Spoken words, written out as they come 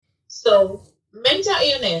So mental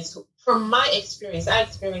illness, from my experience, I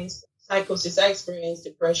experienced psychosis, I experienced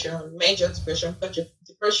depression, major depression,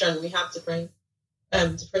 depression. We have different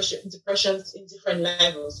depressions in different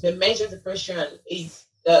levels. The major depression is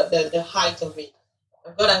the height of it.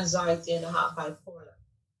 I've got anxiety and I have bipolar.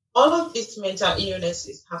 All of these mental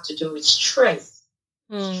illnesses have to do with stress.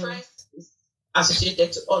 Stress is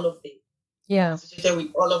associated to all of them. Yeah. Associated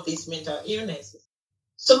with all of these mental illnesses.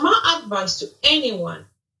 So my advice to anyone,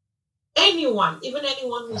 even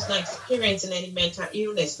anyone who's not experiencing any mental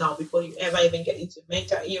illness now, before you ever even get into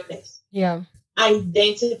mental illness, yeah,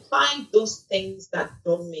 identify those things that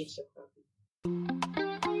don't make you happy.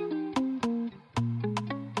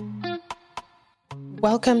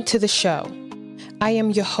 Welcome to the show. I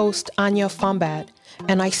am your host, Anya Fombad,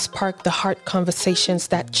 and I spark the heart conversations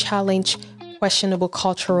that challenge questionable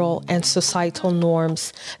cultural and societal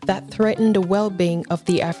norms that threaten the well-being of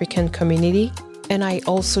the African community. And I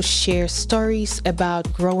also share stories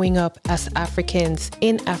about growing up as Africans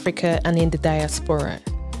in Africa and in the diaspora.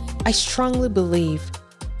 I strongly believe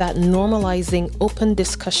that normalizing open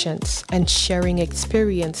discussions and sharing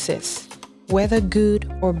experiences, whether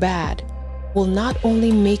good or bad, will not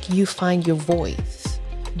only make you find your voice,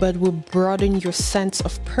 but will broaden your sense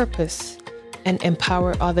of purpose and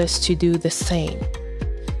empower others to do the same.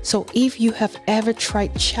 So if you have ever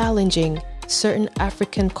tried challenging certain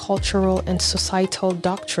African cultural and societal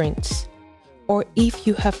doctrines, or if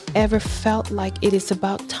you have ever felt like it is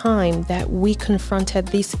about time that we confronted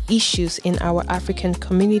these issues in our African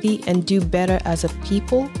community and do better as a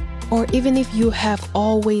people, or even if you have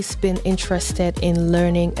always been interested in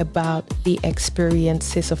learning about the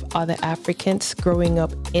experiences of other Africans growing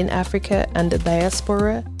up in Africa and the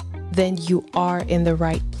diaspora, then you are in the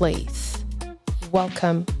right place.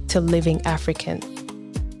 Welcome to Living African.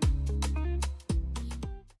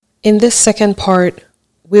 In this second part,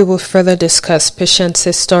 we will further discuss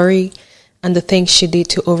Patience's story and the things she did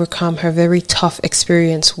to overcome her very tough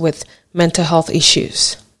experience with mental health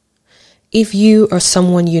issues. If you or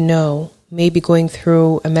someone you know may be going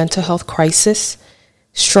through a mental health crisis,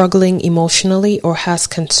 struggling emotionally, or has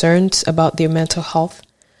concerns about their mental health,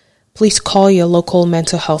 please call your local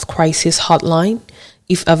mental health crisis hotline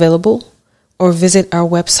if available, or visit our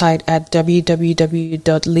website at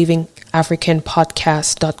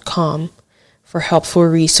www.livingafricanpodcast.com for helpful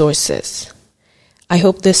resources. I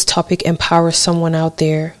hope this topic empowers someone out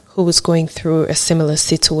there who is going through a similar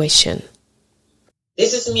situation.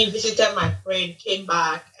 This is me visiting my friend, came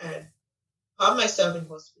back and found myself in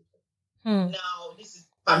hospital. Now, this is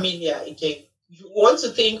familiar again. You want to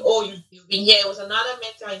think, you've been here. It was another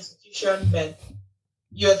mental institution, but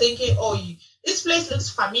you're thinking, this place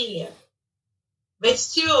looks familiar. But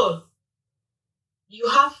still, you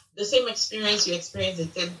have the same experience you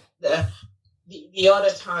experienced the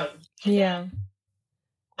other time. Yeah.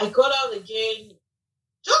 I got out again.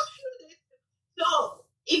 Just few days. So,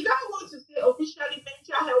 if I want to say officially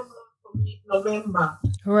mental health month for me is November.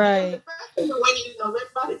 Right. The first time I went in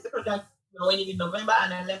November, the second time I went in November,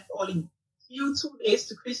 and I left all in 2 days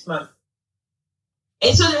to Christmas.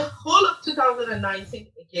 And so the whole of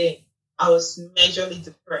 2019 again, I was majorly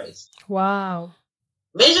depressed. Wow.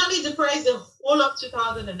 Majorly depressed the whole of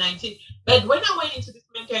 2019. But when I went into this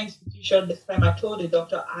mental institution this time, I told the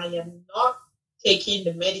doctor, I am not taking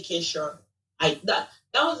the medication. That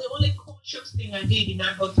was the only conscious thing I did in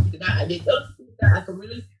that hospital. That I did not think that I could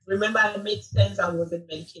really remember it made sense I was in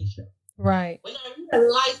medication. Right. When I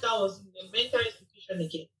realized I was in the mental institution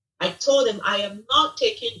again, I told them I am not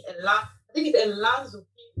taking I think it's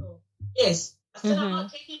Olanzapine. Yes. I said I'm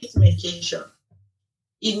not taking this medication.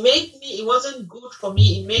 It wasn't good for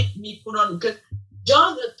me. It made me put on, because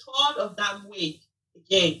just the thought of that weight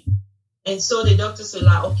again. And so the doctor said,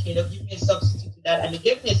 okay, they'll give me a substitute to that. And they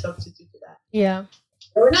gave me a substitute to that. Yeah.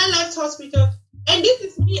 When I left hospital, and this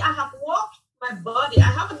is me, I have walked my body.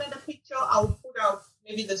 I have another picture I'll put out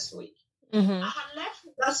maybe this week. I have left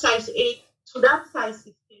that size 8 to that size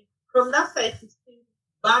 16. From that size 16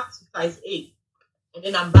 back to size 8. And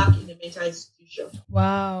then I'm back in the mental institution.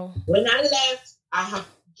 Wow. When I left, I have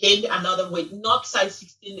gained another weight, not size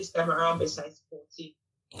 16 this time around, but size 14.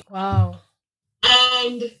 Wow.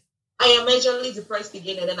 And I am majorly depressed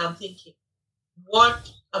again, and then I'm thinking,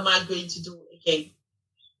 what am I going to do again?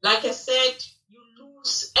 Like I said, you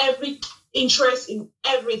lose every interest in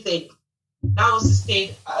everything. That was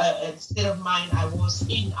the state of mind I was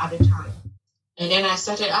in at the time. And then I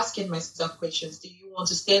started asking myself questions. Do you want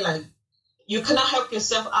to stay like, you cannot help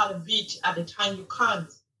yourself out of it at the time you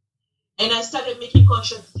can't? And I started making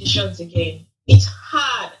conscious decisions again. It's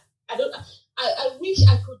hard. I wish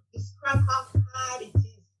I could describe how hard it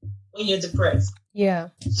is when you're depressed. Yeah.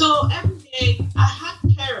 So every day I had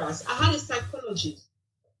carers. I had a psychologist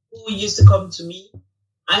who used to come to me.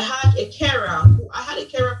 I had a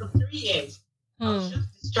carer for 3 years. I was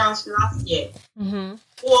just discharged last year. Mm-hmm.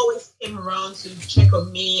 Who always came around to check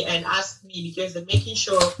on me and ask me, because they're making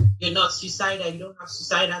sure you're not suicidal, you don't have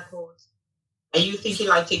suicidal thoughts. Are you thinking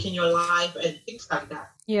like taking your life and things like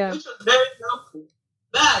that? Yeah. Which was very helpful.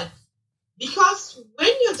 But because when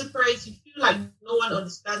you're depressed, you feel like no one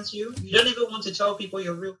understands you. You don't even want to tell people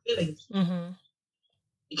your real feelings. Mm-hmm.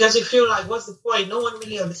 Because you feel like, what's the point? No one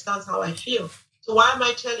really understands how I feel. So why am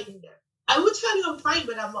I telling them? I would tell you I'm fine,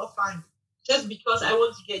 but I'm not fine. Just because I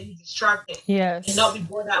want to get you distracted. Yes. And not be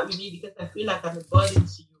bothered with me because I feel like I'm a burden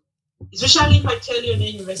to you. Especially if I tell you and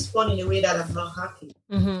then you respond in a way that I'm not happy.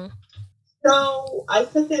 Mm-hmm. So I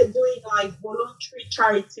started doing like voluntary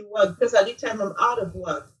charity work because at the time I'm out of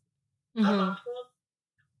work. Mm-hmm. I'm at home.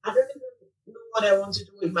 I don't even know what I want to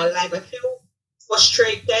do with my life. I feel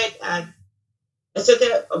frustrated, and I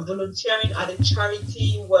started volunteering at a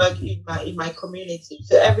charity work in my community.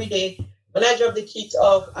 So every day when I drop the kids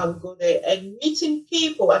off, I would go there, and meeting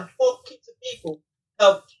people and talking to people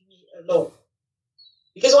helped me a lot.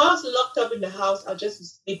 Because when I was locked up in the house, I was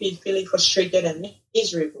just sleeping, feeling frustrated and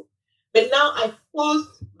miserable. But now I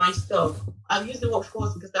forced myself. I'm using the word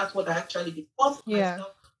forced because that's what I actually did. Forced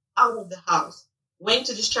myself out of the house. Went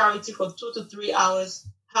to this charity for 2 to 3 hours,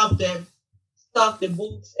 helped them stock the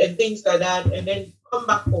books and things like that, and then come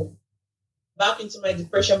back home, back into my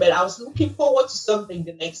depression. But I was looking forward to something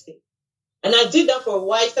the next day. And I did that for a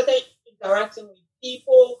while. I started interacting with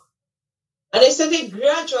people, and I started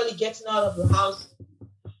gradually getting out of the house.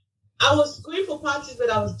 I was going for parties, but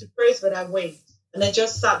I was depressed, but I went. And I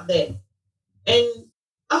just sat there. And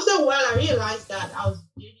after a while, I realized that I was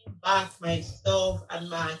gaining back myself and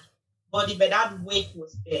my body, but that weight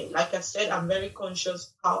was there. Like I said, I'm very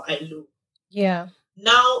conscious how I look. Yeah.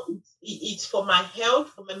 Now, it's for my health,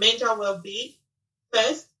 for my mental well-being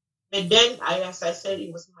first. But then, as I said,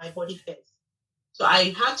 it was my body first. So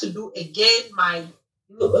I had to do again my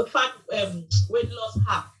weight loss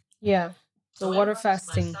hack. Yeah. The water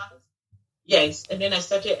fasting. Yes, and then I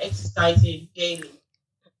started exercising daily.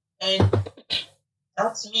 And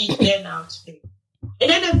that's me here now today. And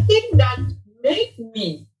then the thing that made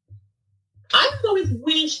me, I always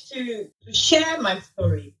wished to share my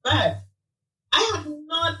story, but I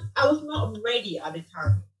was not ready at the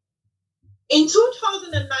time. In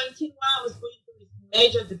 2019, while I was going through this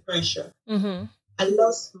major depression, I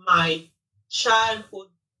lost my childhood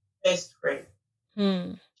best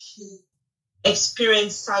friend. She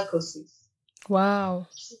experienced psychosis. Wow.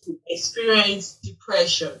 She experienced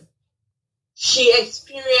depression. She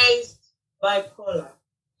experienced bipolar.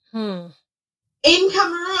 In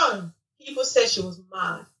Cameroon, people said she was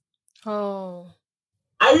mad. Oh.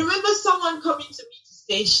 I remember someone coming to me to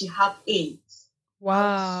say she had AIDS.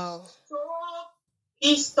 Wow. So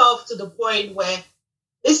pissed off to the point where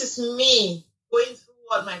this is me going through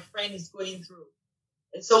what my friend is going through.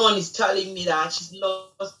 And someone is telling me that she's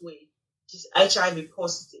lost weight. She's HIV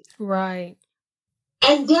positive. Right.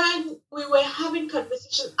 And then we were having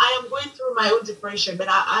conversations. I am going through my own depression, but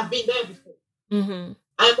I've been there before.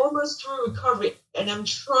 I'm almost through recovery, and I'm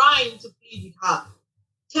trying to plead with her,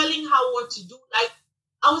 telling her what to do. Like,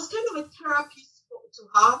 I was kind of a therapist to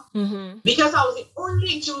her because I was the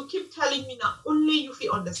only, she would keep telling me that only you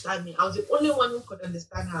feel understand me. I was the only one who could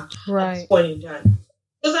understand her at this point in time.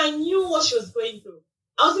 Because I knew what she was going through.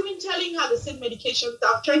 I was even telling her the same medications.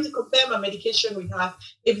 I was trying to compare my medication with her.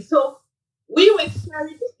 So we were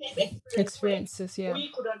sharing the same experiences. Yeah.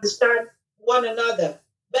 We could understand one another.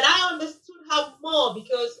 But I understood her more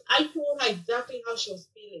because I told her exactly how she was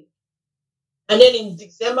feeling. And then in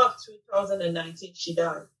December of 2019, she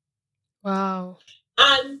died. Wow.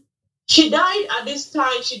 And she died at this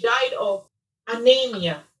time, she died of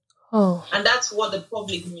anemia. Oh. And that's what the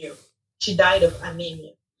public knew. She died of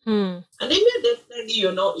anemia. Anemia, definitely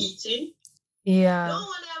you're not eating. Yeah. No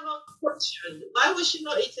one ever questioned. Why was she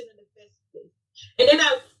not eating in the first place? And then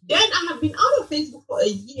I have been out of Facebook for a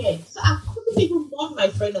year. So I couldn't even mourn my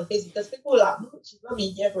friend on Facebook because people were like, she's not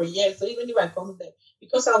been here for a year. So even if I come there,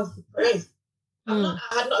 because I was depressed, I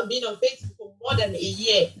had not been on Facebook for more than a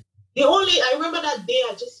year. I remember that day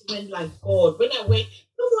I just went like, God, when I went,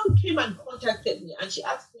 someone came and contacted me and she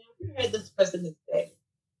asked me, have you heard this person is dead?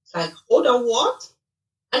 It's like, hold on, what?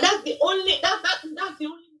 And that's the only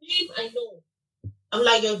name I know. I'm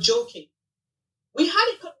like, you're joking. We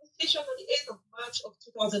had a conversation on the 8th of March of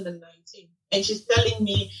 2019. And she's telling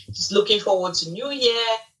me she's looking forward to New Year,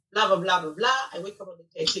 blah, blah, blah, blah, blah. I wake up on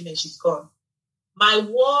the 13th and she's gone. My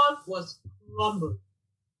world was crumbled.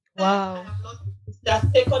 Wow. That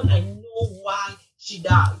second, I know why she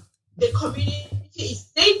died. The community is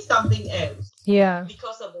saying something else. Yeah.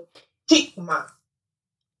 Because of the stigma.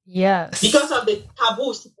 Yes. Because of the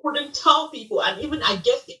taboo, she couldn't tell people. And even, I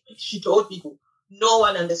guess, if she told people, no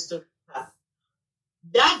one understood her.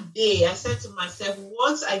 That day, I said to myself,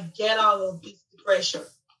 once I get out of this depression,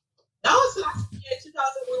 that was last year, 2000,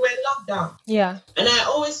 we were in lockdown. Yeah. And I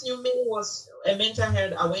always knew May was a mental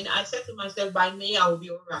health. And when I said to myself, by May, I will be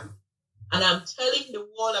all right. And I'm telling the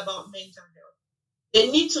world about mental health. They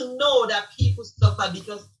need to know that people suffer,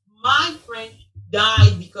 because my friend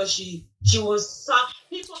died because she was such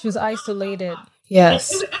people. She was isolated.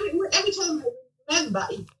 Yes. Every time I remember,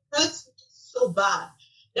 it hurts me so bad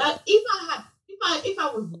that if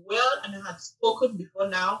I was well and I had spoken before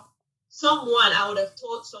now, I would have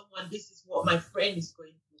told someone, this is what my friend is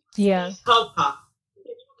going through. Yeah. Please help her. Can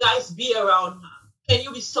you guys be around her? Can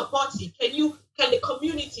you be supportive? Can the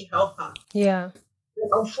community help her? Yeah. But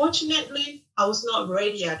unfortunately, I was not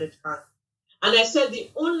ready at the time. And I said the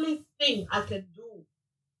only thing I can do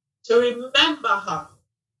to remember her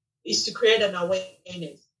is to create an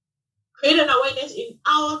awareness. Create an awareness in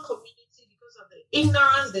our community because of the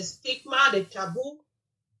ignorance, the stigma, the taboo.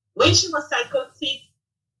 When she was psychotic,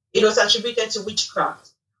 it was attributed to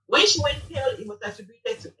witchcraft. When she went pale, it was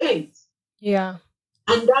attributed to AIDS. Yeah.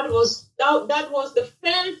 And that was the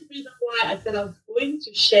first reason why I said I was going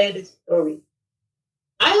to share this story.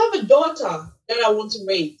 I have a daughter that I want to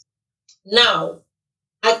raise. Now,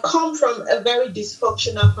 I come from a very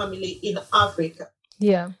dysfunctional family in Africa.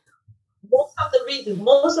 Yeah.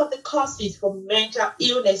 Most of the causes for mental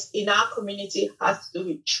illness in our community has to do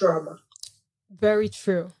with trauma. Very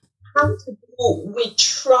true. Has to do with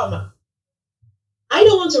trauma. I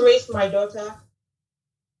don't want to raise my daughter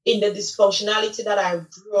in the dysfunctionality that I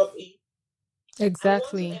grew up in.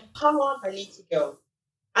 Exactly. I want to empower my little girl.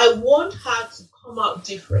 I want her to come out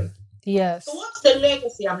different. Yes. So what's the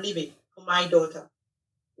legacy I'm leaving for my daughter?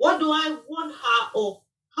 What do I want her, or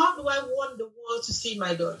how do I want the world to see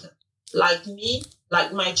my daughter? Like me?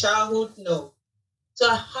 Like my childhood? No. So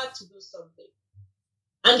I had to do something.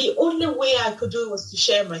 And the only way I could do it was to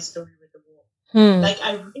share my story with the world. Like,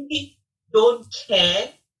 I really don't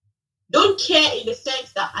care. Don't care in the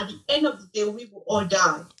sense that at the end of the day, we will all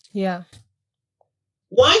die. Yeah.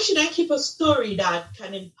 Why should I keep a story that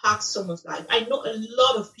can impact someone's life? I know a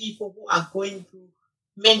lot of people who are going through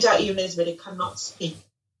mental illness, but they cannot speak.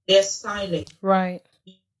 They're silent. Right.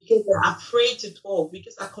 Because they're afraid to talk.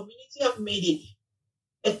 Because our community have made it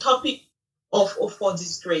a topic for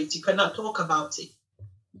disgrace. You cannot talk about it.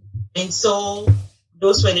 And so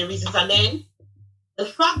those were the reasons. And then the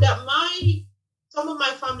fact that some of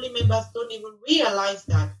my family members don't even realize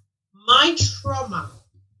that my trauma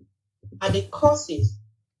are the causes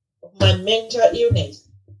of my mental illness.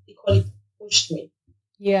 They call it pushed me.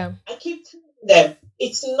 Yeah. I keep telling them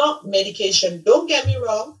it's not medication. Don't get me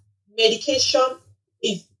wrong. Medication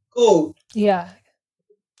is good. Yeah.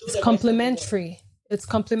 It's complementary. It's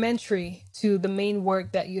complementary to the main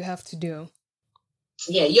work that you have to do.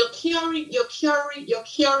 Yeah, you're curing the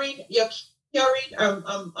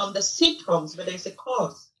symptoms, but there's a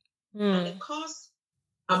cause. And the cause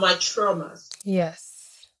are my traumas.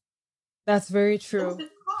 Yes. That's very true.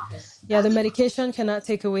 Yeah, the medication cannot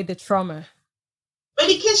take away the trauma.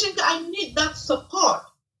 Medication, I need that support.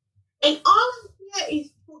 And all I'm here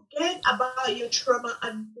is forget about your trauma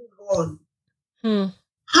and move on.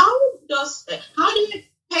 How do you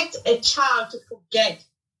expect a child to forget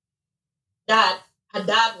that her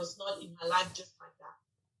dad was not in her life just like that?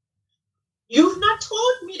 You've not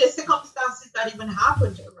told me the circumstances that even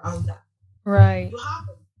happened around that. Right. You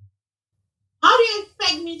haven't. How do you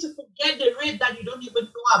expect me to forget the rape that you don't even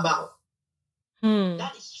know about?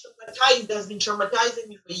 That is traumatized. That's been traumatizing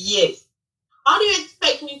me for years. How do you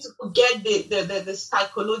expect me to forget the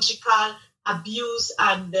psychological abuse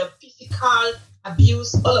and the physical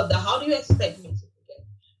abuse, all of that? How do you expect me to forget?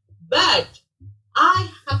 But I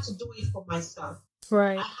had to do it for myself.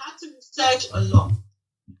 Right. I had to research a lot.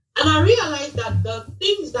 And I realized that the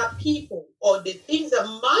things that people or the things that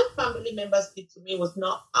my family members did to me was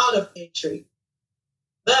not out of hatred.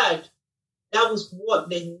 But that was what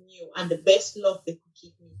they knew and the best love they could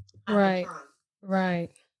give me at the time.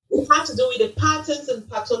 Right. It had to do with the patterns and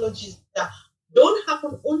pathologies that don't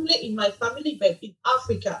happen only in my family, but in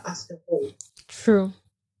Africa as a whole. True.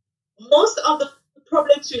 Most of the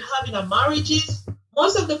problems we have in our marriages,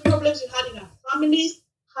 most of the problems we had in our families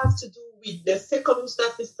have to do with the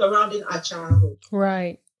circumstances surrounding our childhood.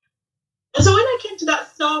 Right. And so when I came to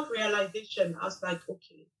that self-realization, I was like,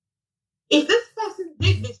 okay, if this person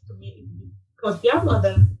did this to me, because their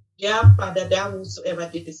mother, their father, their whosoever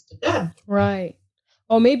did this to them. Right.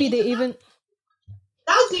 Or maybe they even...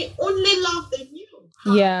 That's the only love they knew.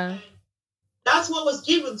 Yeah. And that's what was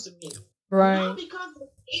given to me. Not Right. because they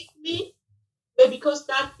hate me, but because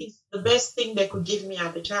that is the best thing they could give me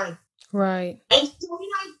at the time. Right. And so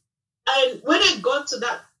when I got to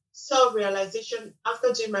that self-realization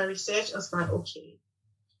after doing my research, I was like, okay,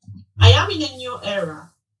 I am in a new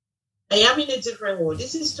era. I am in a different world.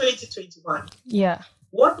 This is 2021. Yeah.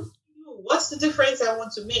 What's the difference I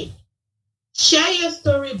want to make? Share your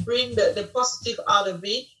story, bring the positive out of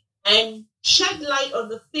it, and shed light on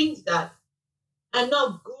the things that are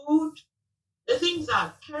not good, the things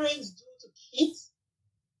that parents do to kids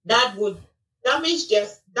that would damage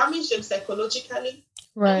them psychologically.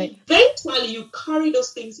 Right. And eventually you carry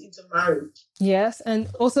those things into marriage. Yes. And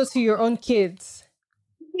also to your own kids.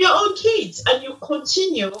 Your own kids, and you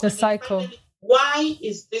continue. The cycle. Finally, why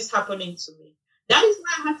is this happening to me? That is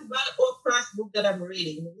why I had to buy Oprah's book that I'm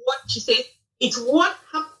reading. What she says, it's what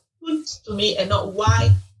happened to me and not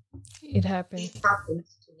why it happened. It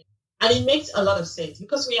happens to me. And it makes a lot of sense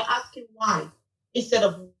because we are asking why instead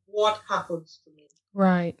of what happens to me.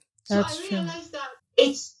 Right. That's so I realized that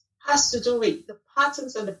it has to do with the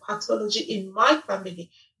patterns and the pathology in my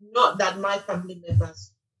family, not that my family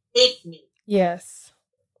members hate me. Yes.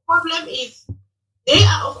 The problem is they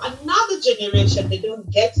are of another generation. They don't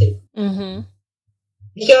get it. Mm-hmm.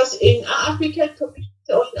 Because in our African community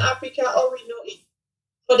or in Africa, all we know is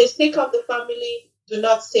for the sake of the family, do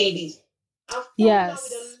not say this. I've talked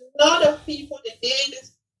with a lot of people the day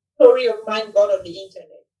this story of mine got on the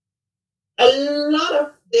internet. A lot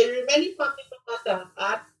of the remaining family members that I've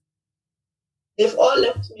had, they've all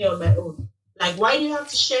left me on my own. Like, why do you have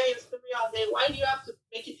to share your story out there? Why do you have to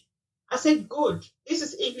make it? I said, good. This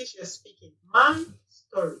is English you're speaking. My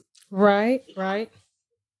story. Right.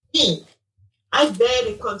 Me. I bear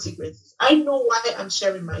the consequences. I know why I'm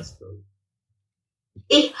sharing my story.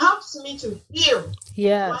 It helps me to heal.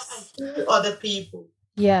 Yes. Why I heal other people.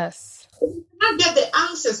 Yes. I get the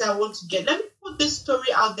answers I want to get. Let me put this story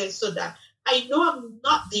out there so that I know I'm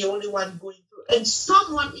not the only one going through. And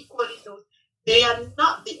someone equally knows they are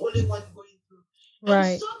not the only one going through.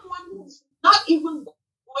 Right. And someone who's not even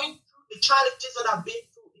going through the challenges that I've been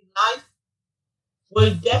through in life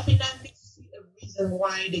will definitely see a reason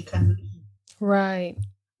why they can leave. Right.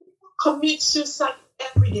 People commit suicide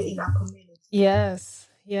every day in our community. Yes.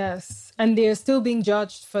 And they're still being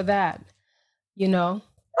judged for that, you know?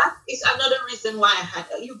 That is another reason why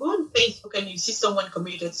you go on Facebook and you see someone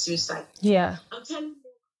committed suicide. Yeah. I'm telling you,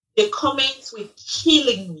 the comments were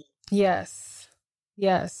killing me. Yes.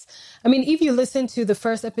 I mean, if you listen to the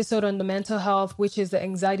first episode on the mental health, which is the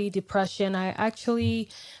anxiety, depression, I actually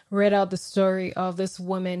read out the story of this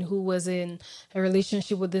woman who was in a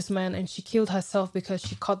relationship with this man and she killed herself because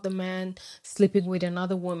she caught the man sleeping with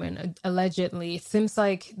another woman, allegedly. It seems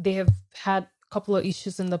like they have had a couple of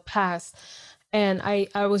issues in the past. And I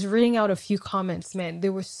was reading out a few comments, man. They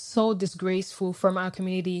were so disgraceful from our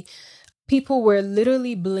community. People were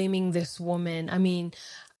literally blaming this woman. I mean,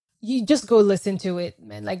 you just go listen to it,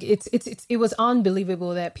 man. Like it was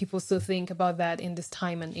unbelievable that people still think about that in this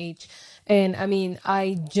time and age. And I mean,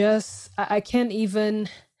 I can't even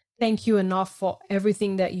thank you enough for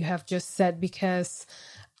everything that you have just said, because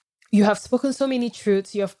you have spoken so many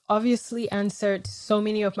truths. You have obviously answered so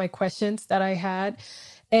many of my questions that I had.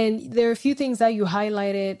 And there are a few things that you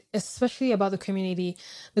highlighted, especially about the community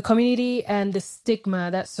and the stigma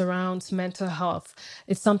that surrounds mental health.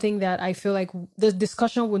 It's something that I feel like the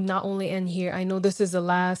discussion would not only end here. I know this is the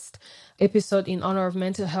last episode in honor of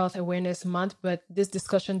Mental Health Awareness Month, but this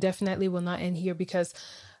discussion definitely will not end here, because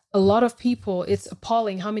a lot of people, it's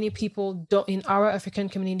appalling how many people don't in our African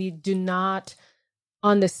community do not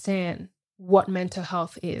understand what mental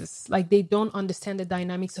health is. Like, they don't understand the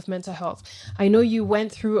dynamics of mental health. I know you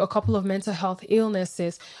went through a couple of mental health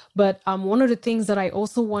illnesses, but one of the things that I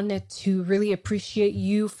also wanted to really appreciate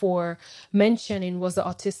you for mentioning was the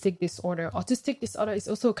autistic disorder. Autistic disorder is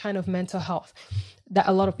also a kind of mental health that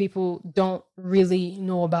a lot of people don't really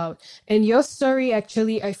know about. And your story,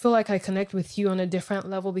 actually, I feel like I connect with you on a different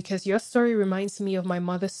level, because your story reminds me of my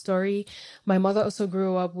mother's story. My mother also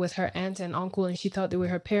grew up with her aunt and uncle, and she thought they were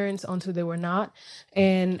her parents until they were not.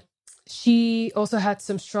 And she also had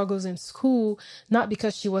some struggles in school, not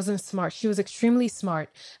because she wasn't smart. She was extremely smart.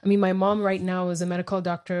 I mean, my mom right now is a medical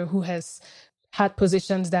doctor who has had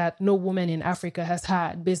positions that no woman in Africa has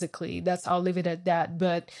had, basically. I'll leave it at that.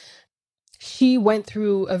 But she went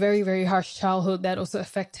through a very, very harsh childhood that also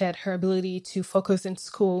affected her ability to focus in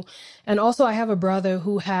school. And also, I have a brother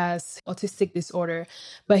who has autistic disorder,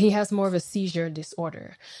 but he has more of a seizure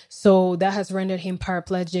disorder. So that has rendered him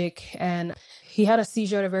paraplegic, and he had a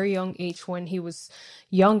seizure at a very young age when he was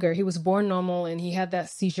younger. He was born normal and he had that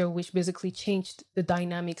seizure, which basically changed the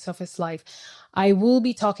dynamics of his life. I will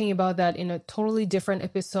be talking about that in a totally different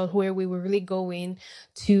episode where we will really go in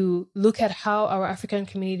to look at how our African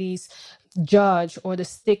communities judge or the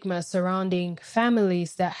stigma surrounding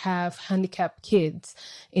families that have handicapped kids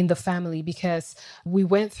in the family, because we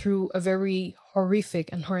went through a very horrific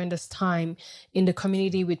and horrendous time in the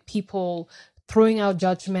community with people throwing out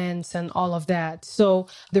judgments and all of that. So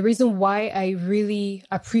the reason why I really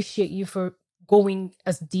appreciate you for going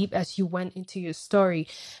as deep as you went into your story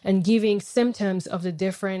and giving symptoms of the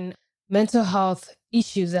different mental health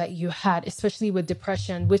issues that you had, especially with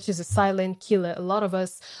depression, which is a silent killer. A lot of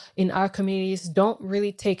us in our communities don't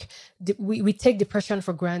really we take depression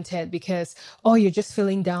for granted because, oh, you're just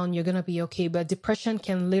feeling down, you're going to be okay. But depression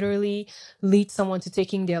can literally lead someone to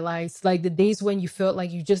taking their lives. Like the days when you felt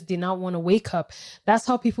like you just did not want to wake up. That's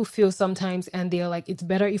how people feel sometimes. And they're like, it's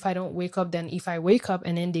better if I don't wake up than if I wake up,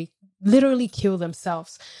 and then they literally kill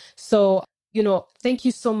themselves. So, thank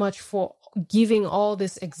you so much for giving all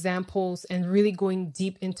these examples and really going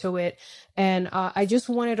deep into it. And I just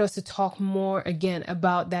wanted us to talk more again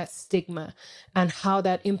about that stigma and how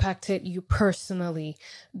that impacted you personally,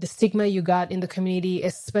 the stigma you got in the community,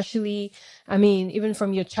 especially, even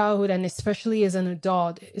from your childhood and especially as an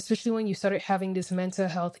adult, especially when you started having these mental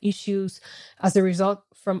health issues as a result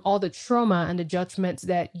from all the trauma and the judgments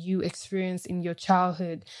that you experienced in your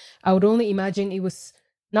childhood. I would only imagine it was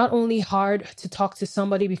not only hard to talk to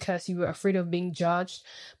somebody because you were afraid of being judged,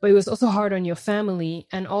 but it was also hard on your family.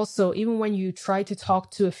 And also, even when you try to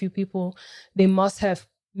talk to a few people, they must have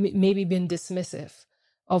maybe been dismissive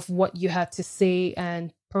of what you had to say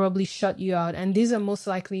and probably shut you out. And these are most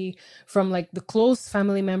likely from like the close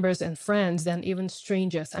family members and friends than even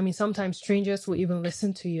strangers. Sometimes strangers will even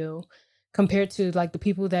listen to you compared to like the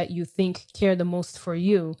people that you think care the most for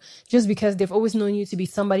you, just because they've always known you to be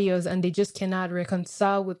somebody else and they just cannot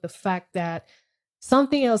reconcile with the fact that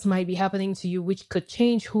something else might be happening to you, which could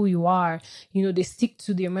change who you are. They stick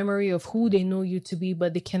to their memory of who they know you to be,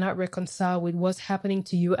 but they cannot reconcile with what's happening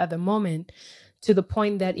to you at the moment, to the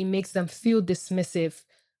point that it makes them feel dismissive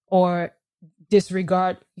or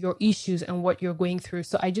disregard your issues and what you're going through.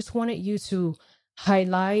 So I just wanted you to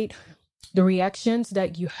highlight the reactions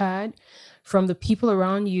that you had from the people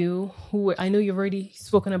around you, who I know you've already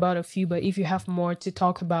spoken about a few, but if you have more to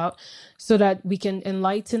talk about, so that we can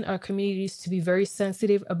enlighten our communities to be very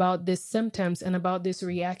sensitive about these symptoms and about these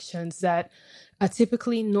reactions that are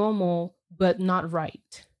typically normal, but not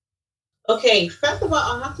right. Okay, first of all,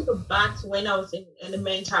 I'll have to go back to when I was in a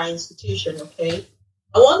mental institution, okay?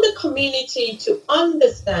 I want the community to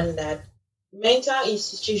understand that mental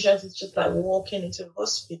institutions is just like walking into a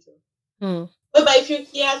hospital. But if you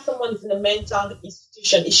hear someone is in a mental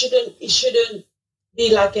institution, it shouldn't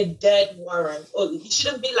be like a dead warrant, or it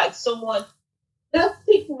shouldn't be like someone, that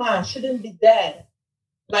stigma shouldn't be there.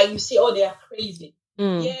 Like you see, oh, they are crazy.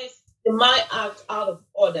 Yes, they might act out of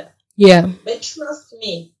order. Yeah. But trust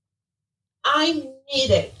me, I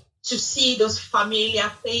needed to see those familiar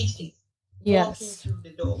faces walking through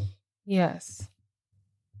the door. Yes.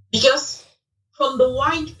 Because from the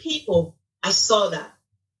white people, I saw that.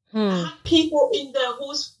 I had people in there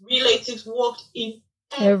whose relatives walked in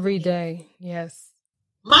every day. Yes.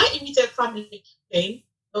 My immediate family came,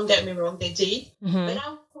 don't get me wrong, they did. But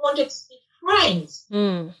I wanted to see friends.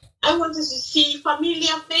 I wanted to see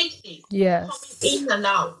familiar faces coming in and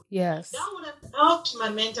out. Yes. That would have helped my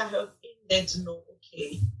mental health in there to know,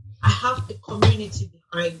 okay, I have the community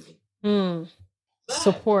behind me.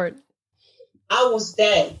 Support. I was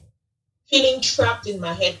there, feeling trapped in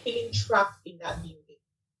my head, feeling trapped in that building.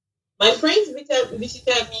 My friends visited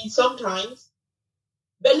me sometimes,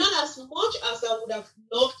 but not as much as I would have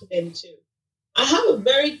loved them to. I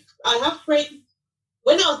have friends,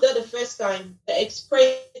 when I was there the first time, they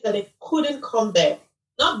expressed that they couldn't come there.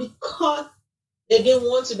 Not because they didn't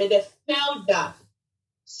want to, but they felt that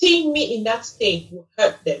seeing me in that state would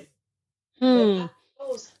hurt them.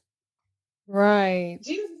 Right.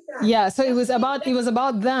 Yeah, so it was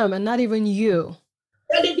about them and not even you.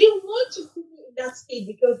 But they didn't want to put me in that state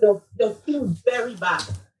because they'll feel very bad.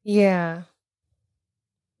 Yeah.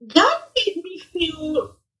 That made me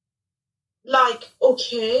feel like,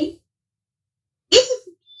 okay, this is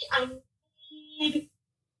me. I need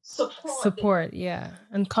support. Support, yeah.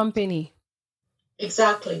 And company.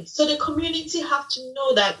 Exactly. So the community have to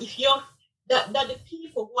know that if you're that the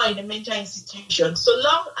people who are in the mental institution, so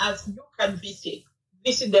long as you can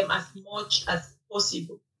visit them as much as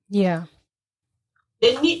possible. Yeah.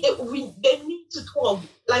 They need to talk.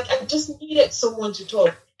 Like I just needed someone to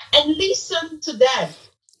talk and listen to them.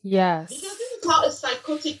 Yes. Because this is how a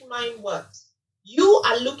psychotic mind works. You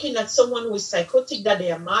are looking at someone who is psychotic that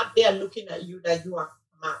they are mad. They are looking at you that you are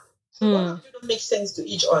mad. So both of you don't make sense to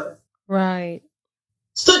each other. Right.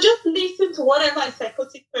 So just listen to whatever a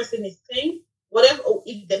psychotic person is saying. Whatever,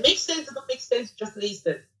 if they make sense or don't make sense, just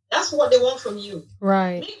listen. That's what they want from you.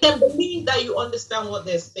 Right. Make them believe that you understand what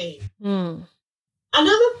they're saying. Mm.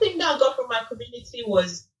 Another thing that I got from my community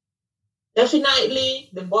was definitely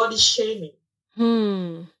the body shaming.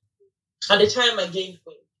 At the time I gained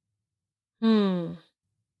weight.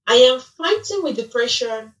 I am fighting with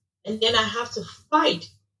depression, and then I have to fight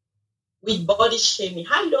with body shaming.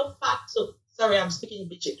 How you don't fight? So sorry, I'm speaking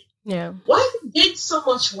Pidgin. Yeah. Why did you gain so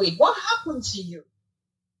much weight? What happened to you?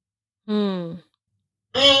 And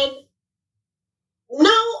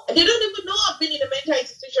now they don't even know I've been in a mental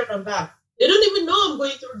institution and back. They don't even know I'm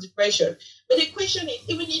going through depression. But the question is,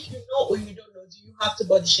 even if you know or you don't know, do you have to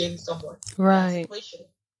body shame someone? Right. That's the question.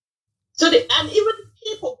 So and even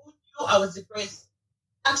people who knew I was depressed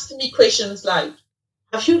asked me questions like,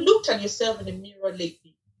 have you looked at yourself in the mirror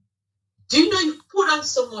lately? Do you know you've put on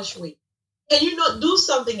so much weight? Can you not do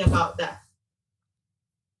something about that?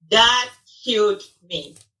 That killed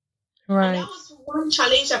me. Right. And that was one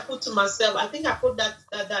challenge I put to myself. I think I put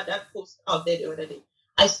that post out there the other day.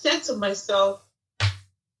 I said to myself,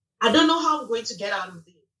 I don't know how I'm going to get out of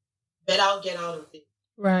this, but I'll get out of it.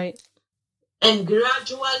 Right. And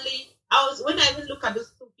gradually, when I even look at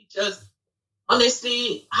those two pictures,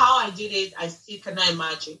 honestly, how I did it, I still cannot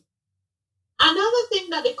imagine. Another thing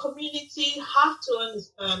that the community have to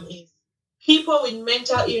understand is people with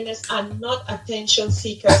mental illness are not attention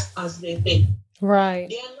seekers as they think. Right.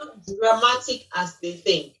 They are not dramatic as they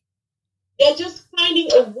think. They're just finding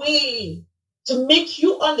a way to make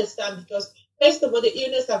you understand, because first of all, the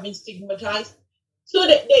illness have been stigmatized. So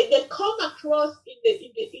they come across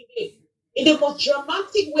in the most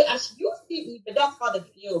dramatic way as you see it, but that's how they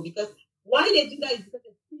feel. Because why they do that is because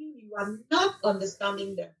they feel you are not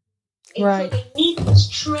understanding them. And right. So they need to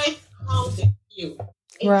stress how they feel.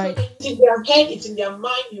 And right. So it's in their head, it's in their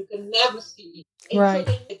mind, you can never see it. And right.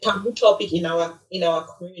 So it's a taboo topic in our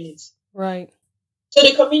community. Right. So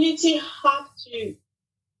the community have to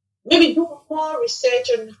maybe do more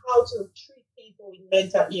research on how to treat people with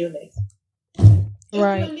mental illness. Just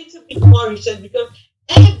right. do a little bit more research, because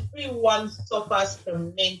everyone suffers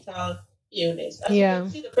from mental illness. As you can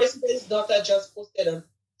see, the president's daughter just posted on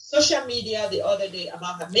social media the other day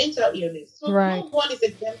about her mental illness. So no one is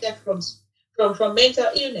exempted from mental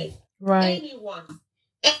illness. Right.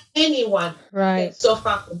 Anyone can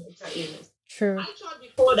suffer from mental illness. True. I thought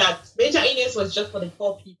before that mental illness was just for the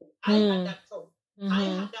poor people. I had that thought. Mm-hmm. I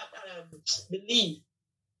had that belief.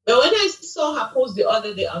 But when I saw her post the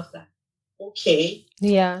other day, I was like, okay.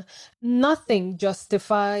 Yeah. Nothing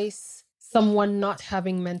justifies someone not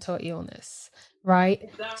having mental illness, right?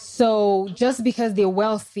 Exactly. So just because they're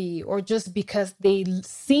wealthy or just because they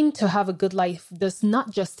seem to have a good life does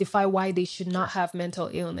not justify why they should not have mental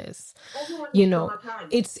illness.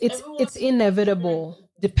 It's inevitable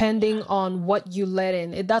depending on what you let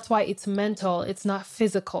in. That's why it's mental, it's not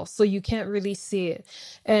physical. So you can't really see it.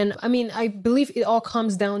 And I mean, I believe it all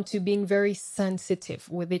comes down to being very sensitive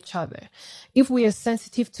with each other. If we are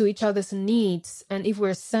sensitive to each other's needs, and if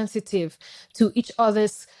we're sensitive to each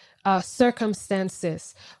other's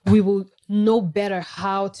circumstances, we will know better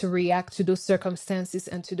how to react to those circumstances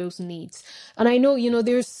and to those needs. And I know,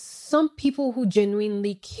 there's some people who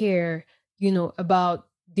genuinely care, about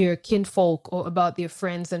their kinfolk or about their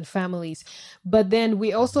friends and families. But then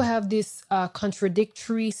we also have this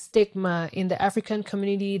contradictory stigma in the African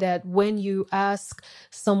community that when you ask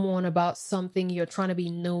someone about something, you're trying to be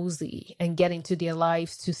nosy and get into their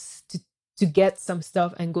lives to get some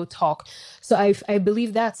stuff and go talk. So I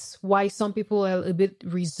believe that's why some people are a bit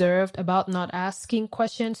reserved about not asking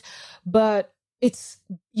questions. But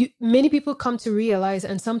many people come to realize,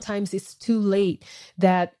 and sometimes it's too late,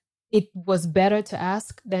 that it was better to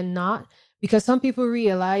ask than not, because some people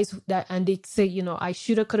realize that and they say, I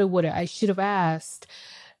shoulda, coulda, woulda. I should have asked,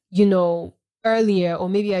 earlier, or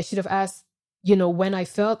maybe I should have asked, when I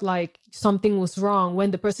felt like something was wrong,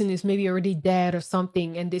 when the person is maybe already dead or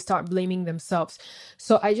something, and they start blaming themselves.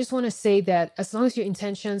 So I just want to say that as long as your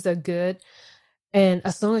intentions are good, and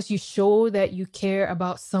as long as you show that you care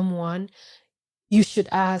about someone, you should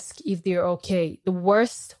ask if they're okay. The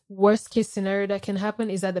worst case scenario that can happen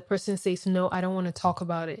is that the person says, no, I don't want to talk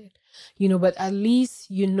about it. but at least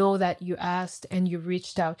you know that you asked and you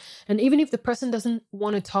reached out. And even if the person doesn't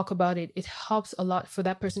want to talk about it, it helps a lot for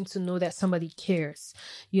that person to know that somebody cares,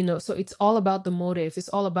 So it's all about the motive, it's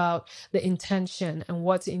all about the intention and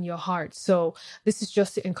what's in your heart. So this is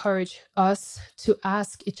just to encourage us to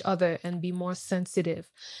ask each other and be more sensitive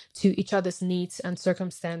to each other's needs and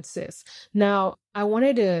circumstances. Now, I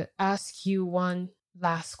wanted to ask you one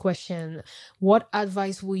last question. What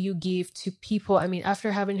advice will you give to people? I mean,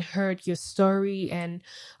 after having heard your story and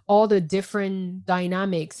all the different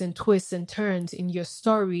dynamics and twists and turns in your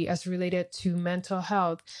story as related to mental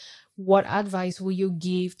health, what advice will you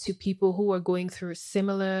give to people who are going through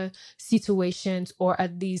similar situations or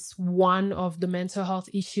at least one of the mental health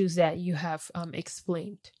issues that you have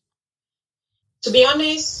explained? To be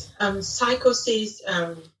honest, psychosis,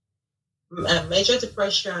 major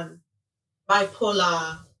depression,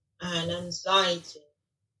 bipolar, and anxiety,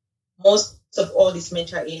 most of all these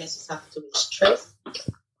mental illnesses have to do with stress.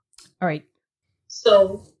 All right.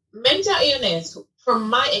 So mental illness, from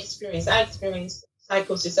my experience, I experienced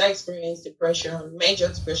psychosis, I experienced depression, major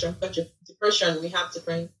depression. Depression, we have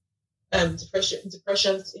different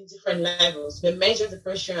depressions in different levels. The major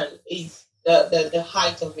depression is the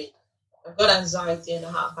height of it. I've got anxiety and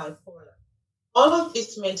I have bipolar. All of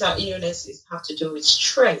these mental illnesses have to do with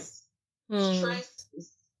stress. Stress is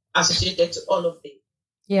associated to all of them.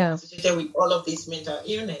 Yeah. Associated with all of these mental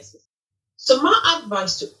illnesses. So my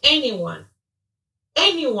advice to anyone,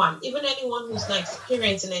 even anyone who's not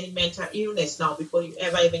experiencing any mental illness now, before you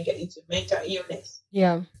ever even get into mental illness,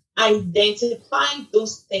 identify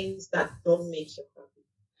those things that don't make you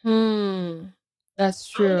happy. That's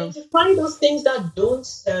true. Identify those things that don't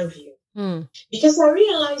serve you. Because I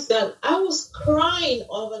realized that I was crying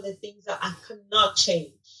over the things that I could not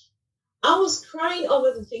change. I was crying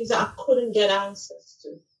over the things that I couldn't get answers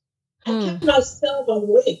to. I kept myself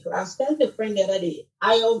awake. I was telling a friend the other day,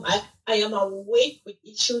 I am awake with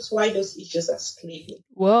issues while those issues are sleeping.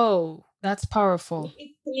 Whoa, that's powerful.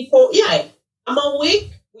 I'm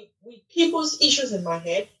awake with people's issues in my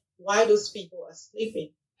head while those people are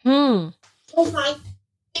sleeping. So like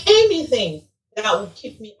anything that will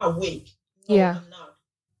keep me awake. No, I'm not.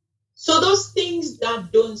 So those things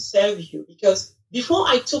that don't serve you, because before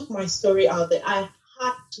I took my story out there, I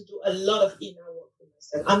had to do a lot of inner work with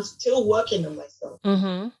myself. I'm still working on myself.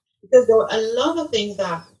 Because there were a lot of things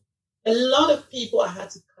that, a lot of people I had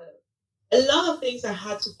to cut off. A lot of things I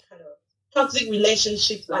had to cut off. Toxic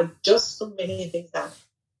relationships, like just so many things that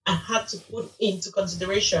I had to put into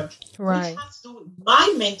consideration. Right. Which has to do with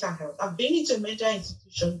my mental health. I've been into a mental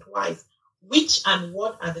institution twice. Which and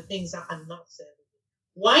what are the things that are not serving me?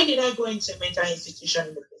 Why did I go into a mental institution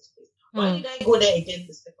in the first place? Why did I go there again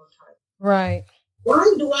the second time? Right.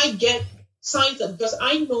 Why do I get signs of, because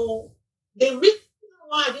I know the reason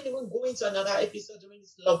why I didn't even go into another episode during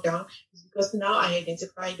this lockdown is because now I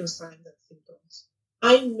identify those signs and symptoms.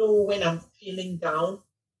 I know when I'm feeling down,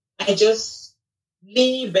 I just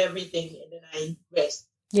leave everything and then I rest.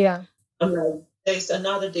 Yeah. I'm like, there's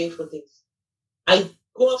another day for this. I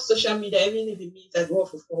go off social media, even if it means I go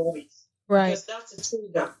off for 4 weeks. Right. Because that's a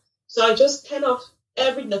trigger. So I just turn off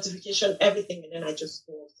every notification, everything, and then I just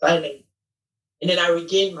go silent. And then I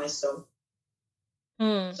regain myself.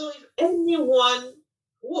 So if anyone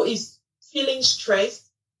who is feeling stressed,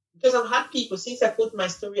 because I've had people, since I put my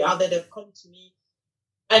story out there, they've come to me,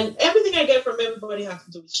 and everything I get from everybody has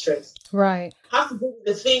to do with stress. Right. Has to do with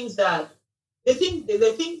the things that the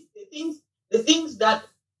things that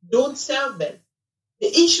don't serve them, the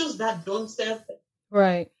issues that don't serve them.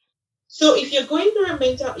 Right. So if you're going through a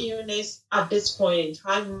mental illness at this point in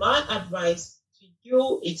time, my advice to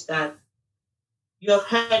you is that you have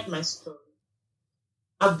heard my story.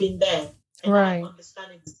 I've been there. And I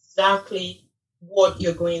understand exactly what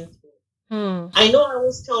you're going through. I know I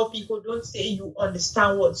always tell people, don't say you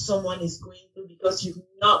understand what someone is going through because you've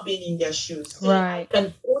not been in their shoes. Say, I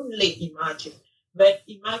can only imagine. But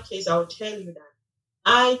in my case, I'll tell you that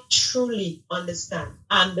I truly understand.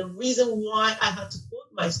 And the reason why I had to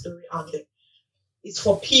put my story out there is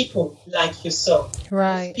for people like yourself.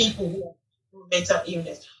 Right. Those people who have mental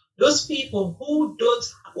illness. Those people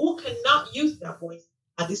who cannot use their voice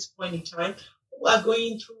at this point in time, who are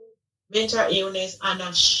going through mental illness and are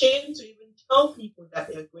ashamed to even tell people that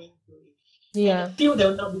they're going through it. Yeah. And they feel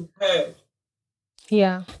they'll not be heard.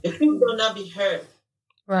 Yeah. They feel they'll not be heard.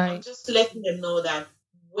 Right. I'm just letting them know that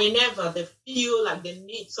whenever they feel like they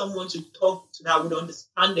need someone to talk to that would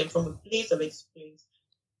understand them from a place of experience,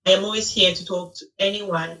 I am always here to talk to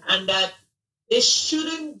anyone, and that they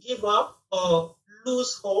shouldn't give up or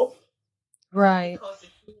lose hope. Right. Because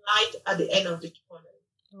it's light at the end of the tunnel.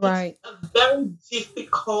 Right. It's a very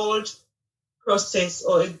difficult process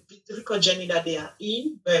or a difficult journey that they are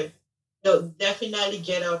in, but they'll definitely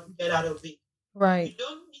get out of it. You Right.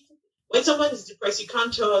 don't need to, when someone is depressed, you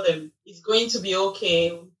can't tell them it's going to be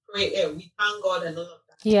okay. We pray, we thank God and all of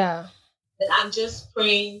that. Yeah. But I'm just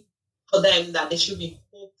praying for them that they should be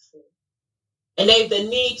hopeful. And if they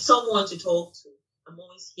need someone to talk to, I'm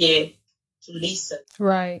always here to listen.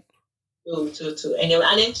 Right. To anyway,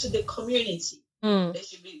 and then to the community, Mm.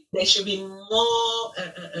 they should be more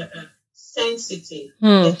sensitive.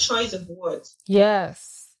 Mm. The choice of words.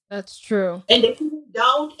 Yes, that's true. And they shouldn't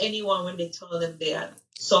doubt anyone when they tell them they are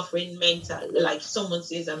suffering mentally. Like someone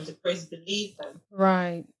says, "I'm depressed," believe them.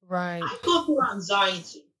 Right. Right. I go through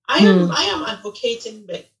anxiety. I am advocating,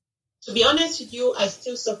 but to be honest with you, I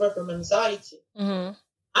still suffer from anxiety. Mm-hmm.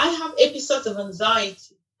 I have episodes of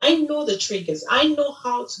anxiety. I know the triggers. I know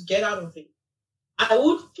how to get out of it. I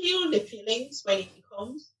would feel the feelings when it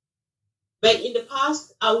comes, but in the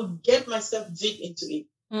past, I would get myself deep into it.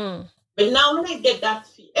 Mm. But now, when I get that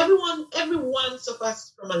feel, everyone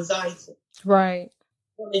suffers from anxiety. Right.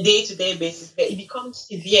 On a day-to-day basis, but it becomes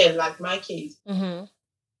severe, like my case. Mm-hmm.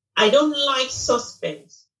 I don't like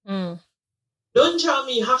suspense. Mm. Don't tell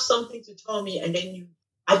me you have something to tell me, and then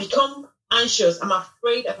I become anxious. I'm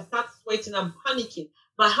afraid. I start sweating. I'm panicking.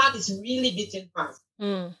 My heart is really beating fast.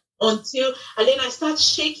 Mm. And then I start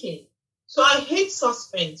shaking. So I hate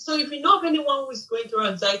suspense. So if you know of anyone who is going through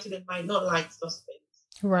anxiety, they might not like suspense.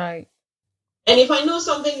 Right. And if I know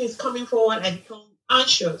something is coming forward, I become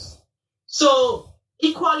anxious. So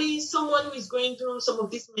equally, someone who is going through some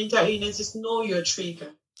of these mental illnesses, know your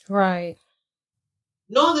trigger. Right.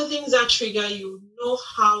 Know the things that trigger you. Know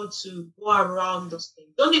how to go around those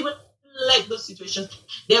things. Don't even let those situations.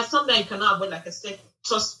 There are some that you cannot avoid, like I said,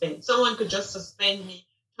 suspend. Someone could just suspend me,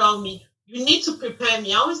 tell me, you need to prepare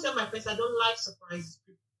me. I always tell my friends, I don't like surprises.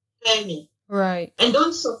 Prepare me. Right. And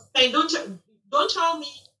don't suspend. Don't tell me.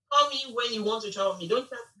 Tell me when you want to tell me. Don't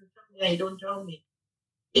tell me and you don't tell me.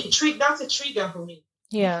 That's a trigger for me.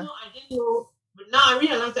 Yeah. I didn't know, but now I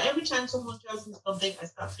realize that every time someone tells me something, I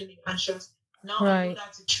start feeling anxious. Now I know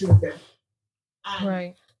that's a trigger.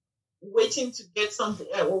 And waiting to get something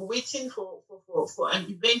or waiting for an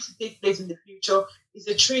event to take place in the future is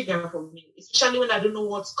a trigger for me, especially when I don't know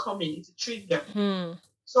what's coming. It's a trigger.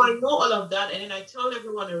 So I know all of that, and then I tell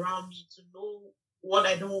everyone around me to know what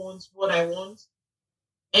I don't want, what I want.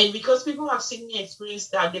 And because people have seen me experience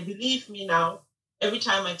that, they believe me now every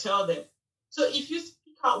time I tell them. So if you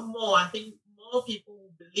speak out more, I think more people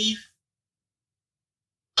will believe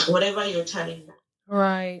whatever you're telling them.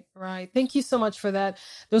 Right, right. Thank you so much for that.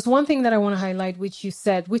 There's one thing that I want to highlight, which you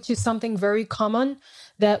said, which is something very common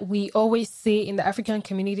that we always see in the African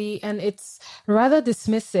community. And it's rather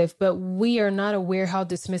dismissive, but we are not aware how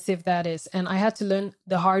dismissive that is. And I had to learn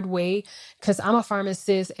the hard way because I'm a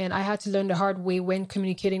pharmacist, and I had to learn the hard way when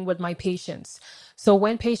communicating with my patients. So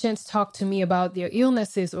when patients talk to me about their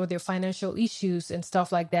illnesses or their financial issues and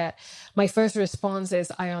stuff like that, my first response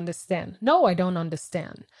is, I understand. No, I don't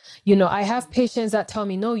understand. I have patients that tell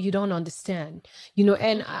me, no, you don't understand,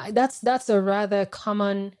 and that's a rather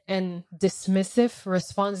common and dismissive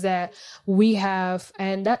response that we have.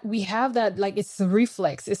 And that we have that, like, it's a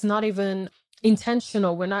reflex. It's not even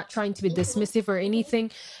intentional. We're not trying to be dismissive or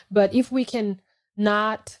anything. But if we can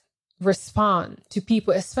not respond to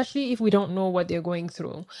people, especially if we don't know what they're going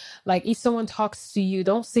through. Like, if someone talks to you,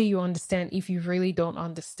 don't say you understand if you really don't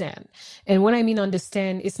understand. And when I mean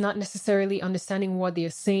understand, it's not necessarily understanding what they're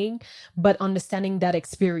saying, but understanding that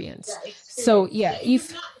experience. So if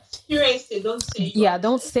you're not experienced it, don't say.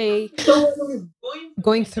 Don't say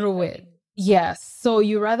going through it. Yes. So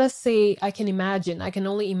you rather say, I can imagine, I can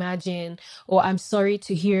only imagine, or I'm sorry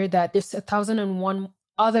to hear that. There's 1,001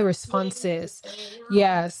 other responses.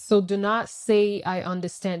 Yes. So do not say I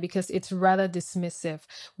understand, because it's rather dismissive,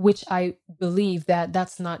 which I believe that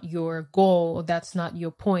that's not your goal. That's not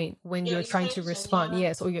your point when you're trying to respond.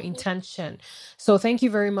 Yes. Or your intention. So thank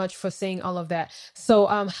you very much for saying all of that. So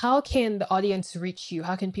how can the audience reach you?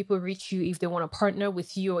 How can people reach you if they want to partner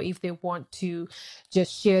with you, or if they want to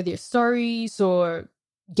just share their stories or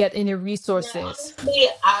get any resources? Honestly,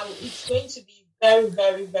 it's going to be very,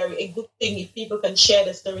 very, very a good thing if people can share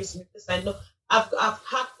the stories, because I know I've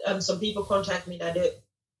had some people contact me that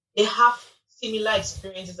they have similar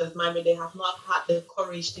experiences as mine, but they have not had the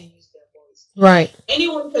courage to use their voice. Right.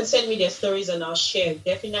 Anyone can send me their stories and I'll share.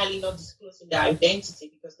 Definitely not disclosing their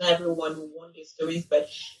identity, because not everyone will want their stories. But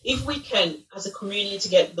if we can, as a community, to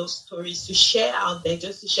get those stories to share out there,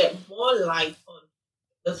 just to shed more light on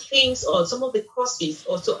the things or some of the causes,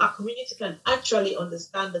 or so our community can actually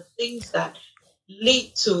understand the things that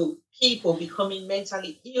lead to people becoming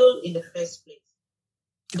mentally ill in the first place,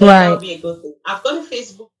 then that would be a good thing. I've got a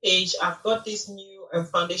Facebook page. I've got this new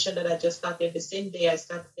foundation that I just started the same day I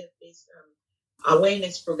started this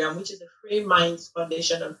awareness program, which is a Free Minds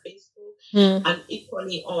Foundation on Facebook and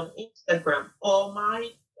equally on Instagram, or my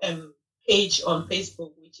page on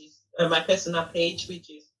Facebook, which is my personal page, which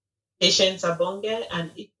is Patience Abonge, and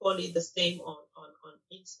equally the same on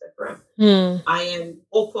Instagram. I am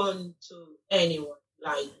open to anyone.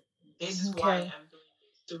 Like, this is why I'm doing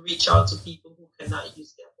this, to reach out to people who cannot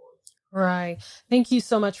use their voice. Right. Thank you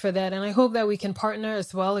so much for that. And I hope that we can partner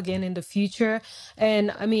as well again in the future.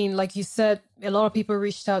 And I mean, like you said, a lot of people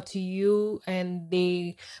reached out to you and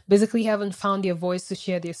they basically haven't found their voice to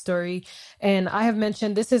share their story. And I have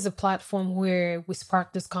mentioned this is a platform where we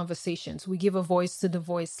spark these conversations. We give a voice to the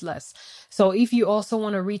voiceless. So if you also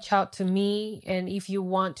want to reach out to me and if you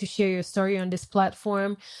want to share your story on this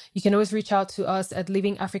platform, you can always reach out to us at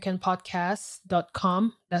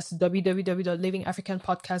livingafricanpodcast.com. That's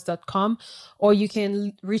www.livingafricanpodcast.com. Or you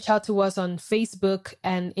can reach out to us on Facebook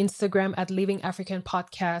and Instagram at Living African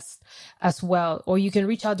Podcast as well. Or you can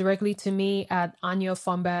reach out directly to me at Anya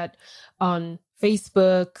Fombat on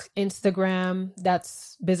Facebook, Instagram.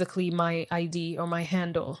 That's basically my ID or my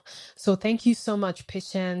handle. So thank you so much,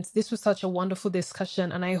 Patience. This was such a wonderful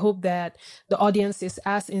discussion. And I hope that the audience is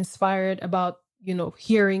as inspired about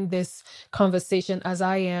hearing this conversation as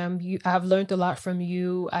I am. I have learned a lot from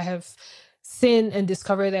you. I have seen and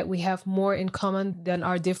discovered that we have more in common than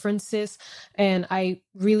our differences. And I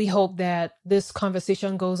really hope that this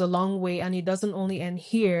conversation goes a long way and it doesn't only end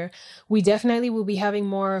here. We definitely will be having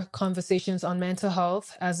more conversations on mental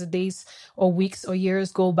health as the days or weeks or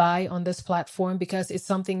years go by on this platform, because it's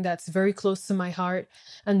something that's very close to my heart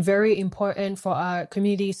and very important for our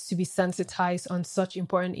communities to be sensitized on such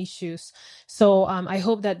important issues. So I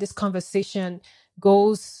hope that this conversation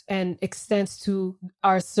goes and extends to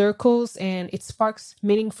our circles and it sparks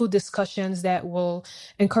meaningful discussions that will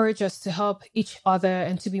encourage us to help each other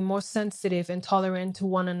and to be more sensitive and tolerant to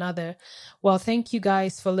one another. Well, thank you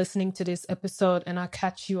guys for listening to this episode, and I'll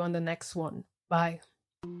catch you on the next one. Bye.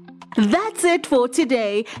 That's it for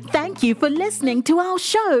today. Thank you for listening to our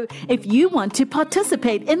show. If you want to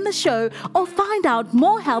participate in the show or find out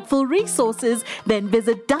more helpful resources, then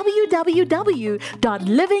visit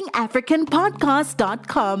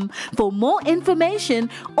www.livingafricanpodcast.com for more information,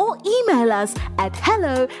 or email us at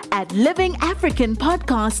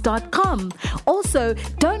hello@livingafricanpodcast.com. Also,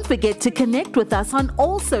 don't forget to connect with us on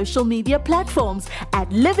all social media platforms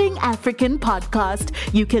at Living African Podcast.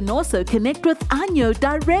 You can also connect with Anyo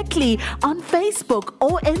directly on Facebook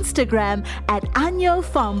or Instagram at Anyo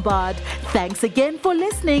Fombat. Thanks again for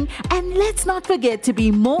listening, and let's not forget to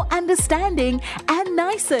be more understanding and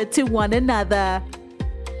nicer to one another.